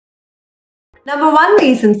Number one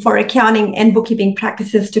reason for accounting and bookkeeping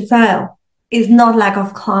practices to fail is not lack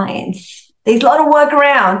of clients. There's a lot of work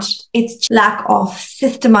around. It's lack of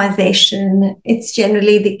systemization. It's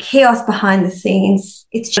generally the chaos behind the scenes.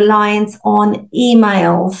 It's reliance on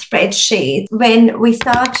emails, spreadsheets. When we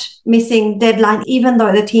start missing deadline, even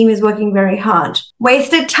though the team is working very hard.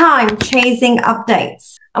 Wasted time chasing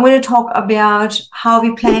updates. I'm going to talk about how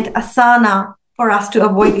we planned Asana for us to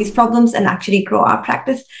avoid these problems and actually grow our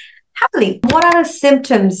practice happily. What are the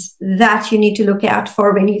symptoms that you need to look out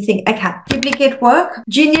for when you think, okay, duplicate work,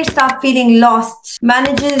 junior staff feeling lost,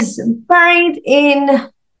 managers buried in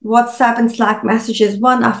WhatsApp and Slack messages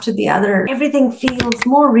one after the other. Everything feels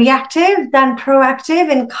more reactive than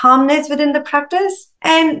proactive and calmness within the practice.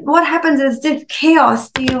 And what happens is this chaos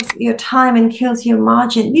steals your time and kills your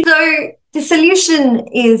margin. So the solution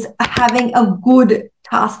is having a good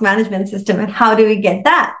task management system. And how do we get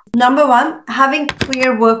that? Number one, having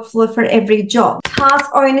clear workflow for every job.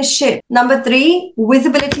 Task ownership. Number three,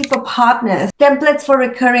 visibility for partners. Templates for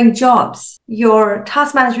recurring jobs. Your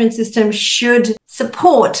task management system should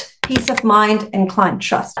support peace of mind and client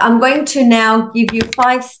trust. I'm going to now give you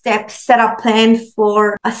 5-step setup plan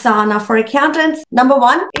for Asana for accountants. Number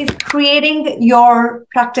one is creating your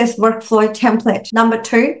practice workflow template. Number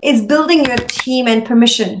two is building your team and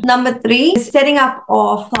permission. Number three is setting up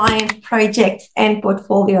of client projects and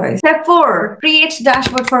portfolios. Step 4, create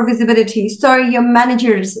dashboard for visibility. So your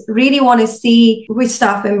managers really want to see which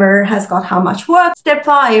staff member has got how much work. Step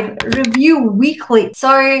 5, review weekly.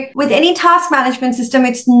 So with any task management system,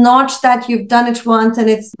 it's not that you've done it once and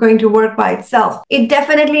it's going to work by itself. It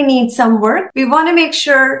definitely needs some work. We want to make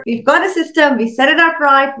sure we've got a system, we set it up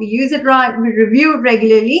right, we use it right, we review it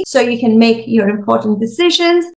regularly so you can make your important decisions.